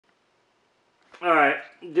Alright,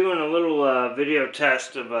 doing a little video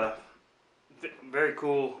test of a very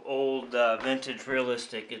cool old vintage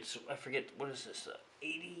realistic. It's, I forget, what is this,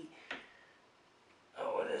 80?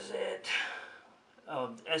 Oh, what is it? Oh,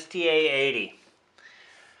 STA-80.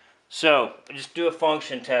 So, just do a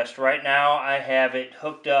function test. Right now I have it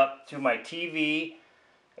hooked up through my TV.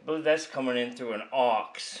 I believe that's coming in through an aux.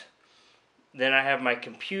 Then I have my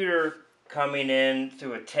computer coming in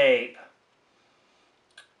through a tape.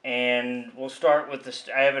 And we'll start with this.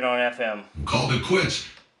 I have it on FM. Called it quits.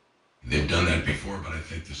 They've done that before, but I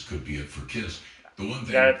think this could be it for KISS. The one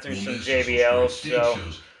thing got it through some JBLs, so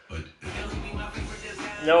shows, but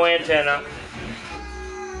no antenna.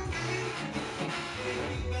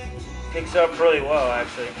 Picks up really well,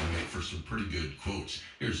 actually. Made for some pretty good quotes.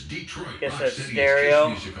 Here's Detroit. Guess that's stereo.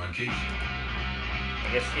 Music on KISS. I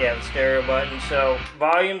guess, yeah, the stereo button. So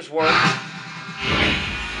volumes work.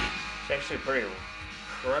 It's actually pretty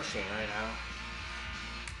crushing right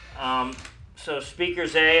now. So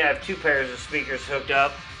speakers A, I have two pairs of speakers hooked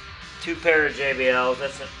up. Two pair of JBLs.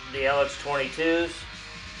 That's the LX22s.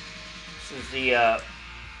 This is the,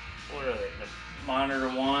 what are they? The monitor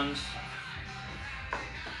ones.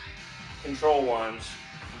 Control ones.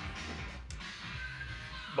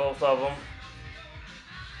 Both of them.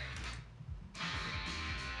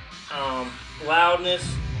 Loudness.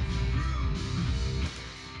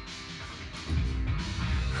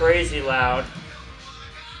 Crazy loud.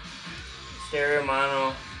 Stereo,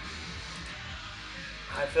 mono,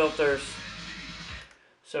 high filters.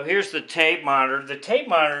 So here's the tape monitor. The tape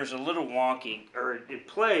monitor is a little wonky, or it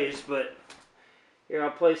plays, but here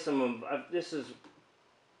I'll play some of, this is,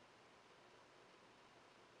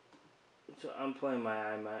 so I'm playing my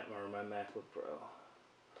iMac or my MacBook Pro.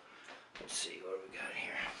 Let's see what we got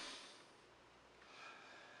here.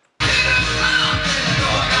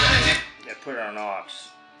 Yeah, put it on aux.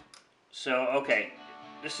 So, okay.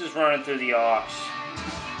 This is running through the aux,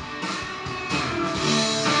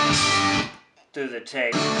 through the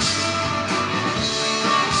tape. It's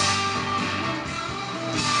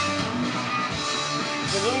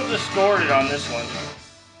a little distorted on this one.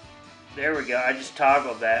 There we go, I just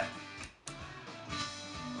toggled that.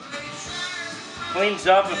 Cleans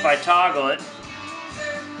up if I toggle it.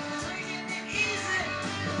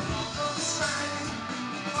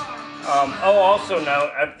 Also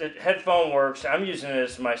note, the headphone works. I'm using it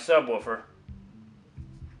as my subwoofer.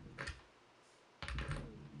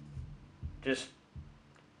 Just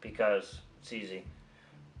because it's easy.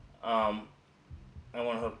 I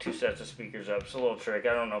want to hook two sets of speakers up. It's a little trick.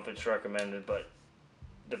 I don't know if it's recommended, but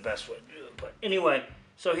the best way to do it. But anyway,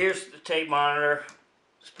 so here's the tape monitor.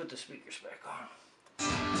 Let's put the speakers back on.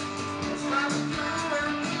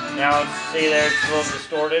 Now, see there, it's a little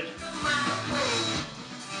distorted.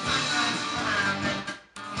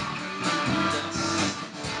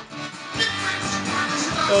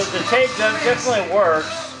 So the tape definitely works.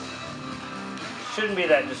 Shouldn't be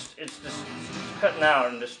that, it's just cutting out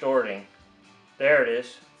and distorting. There it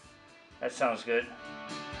is. That sounds good.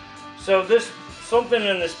 So this, something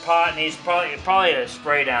in this pot needs probably a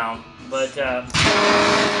spray down, but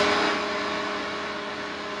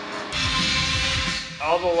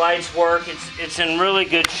all the lights work. It's in really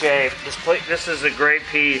good shape. This is a great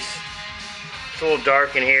piece. It's a little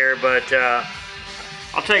dark in here, but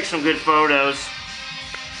I'll take some good photos.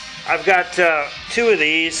 I've got two of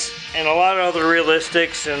these and a lot of other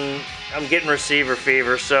realistics, and I'm getting receiver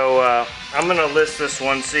fever, so I'm going to list this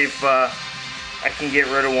one, see if I can get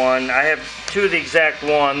rid of one. I have two of the exact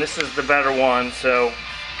one. This is the better one, so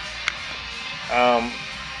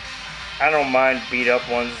I don't mind beat up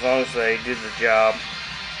ones as long as they do the job.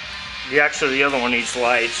 The other one needs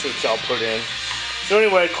lights, which I'll put in. So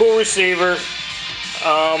anyway, cool receiver.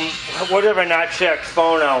 What have I not checked?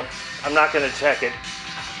 Phono. I'm not going to check it.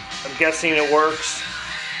 I'm guessing it works,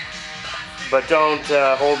 but don't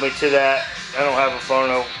hold me to that. I don't have a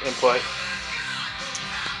phono input.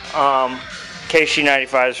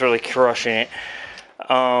 KC95 is really crushing it.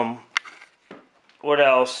 What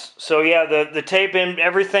else? So yeah, the tape in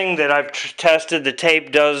everything that I've tested, the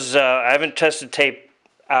tape does. I haven't tested tape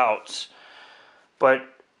outs, but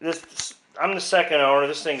this, I'm the second owner.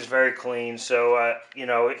 This thing's very clean, so you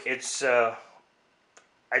know, it's.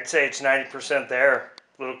 I'd say it's 90% there.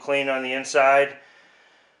 A little clean on the inside,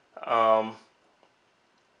 but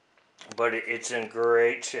it's in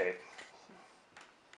great shape.